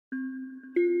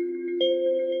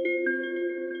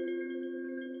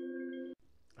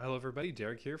everybody,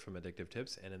 Derek here from Addictive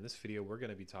Tips, and in this video we're going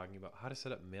to be talking about how to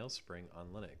set up Mailspring on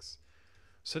Linux.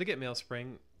 So to get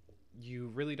Mailspring, you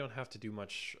really don't have to do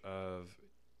much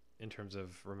in terms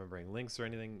of remembering links or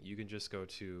anything. You can just go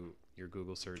to your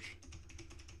Google search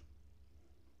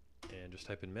and just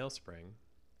type in Mailspring.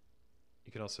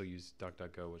 You can also use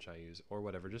DuckDuckGo, which I use, or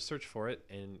whatever. Just search for it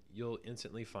and you'll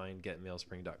instantly find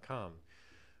getmailspring.com.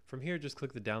 From here, just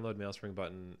click the download Mailspring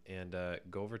button and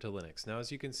go over to Linux. Now,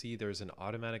 as you can see, there's an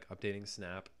automatic updating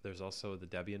snap. There's also the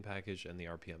Debian package and the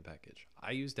RPM package.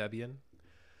 I use Debian,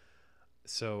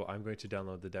 so I'm going to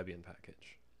download the Debian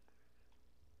package.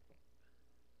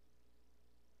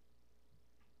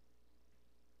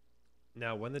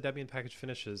 Now, when the Debian package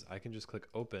finishes, I can just click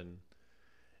open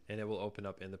and it will open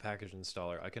up in the package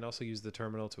installer. I can also use the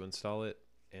terminal to install it,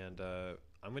 and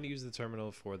I'm going to use the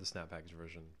terminal for the snap package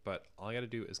version, but all I got to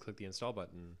do is click the install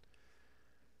button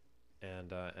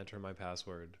and enter my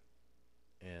password,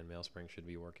 and Mailspring should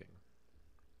be working.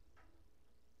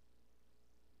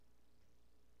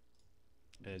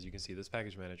 And as you can see, this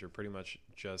package manager pretty much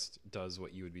just does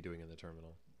what you would be doing in the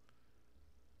terminal.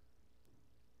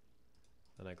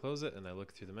 Then I close it and I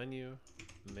look through the menu.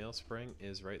 Mailspring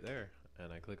is right there,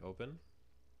 and I click open,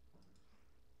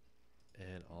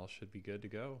 and all should be good to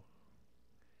go.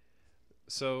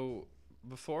 So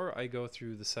before I go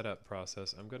through the setup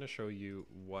process, I'm going to show you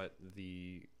what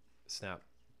the snap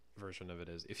version of it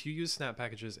is. If you use snap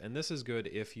packages, and this is good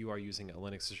if you are using a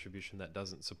Linux distribution that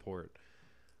doesn't support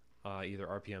either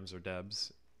RPMs or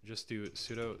debs, just do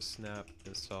sudo snap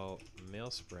install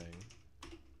mailspring,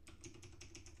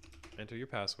 enter your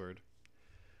password.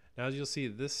 Now, as you'll see,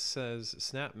 this says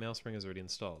snap mailspring is already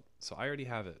installed, so I already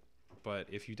have it. But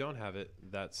if you don't have it,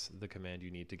 that's the command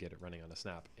you need to get it running on a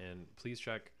snap. And please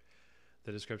check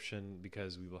the description,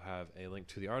 because we will have a link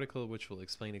to the article which will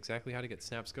explain exactly how to get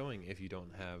snaps going if you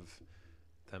don't have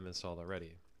them installed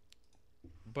already.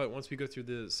 But once we go through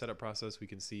the setup process, we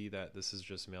can see that this is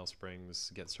just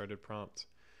Mailspring's get started prompt.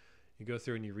 You go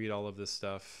through and you read all of this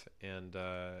stuff and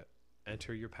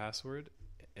enter your password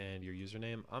and your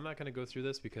username. I'm not going to go through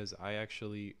this because I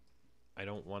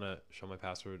don't want to show my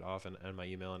password off and my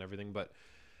email and everything, but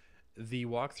the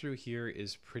walkthrough here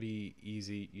is pretty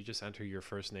easy. You just enter your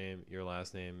first name, your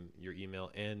last name, your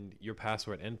email, and your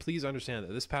password. And please understand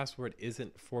that this password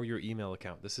isn't for your email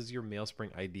account. This is your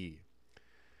Mailspring ID.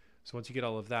 So once you get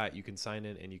all of that, you can sign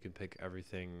in and you can pick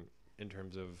everything in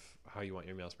terms of how you want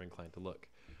your Mailspring client to look.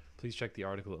 Please check the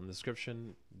article in the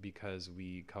description because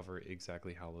we cover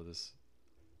exactly how this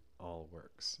all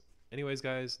works. Anyways,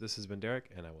 guys, this has been Derek,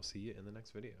 and I will see you in the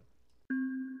next video.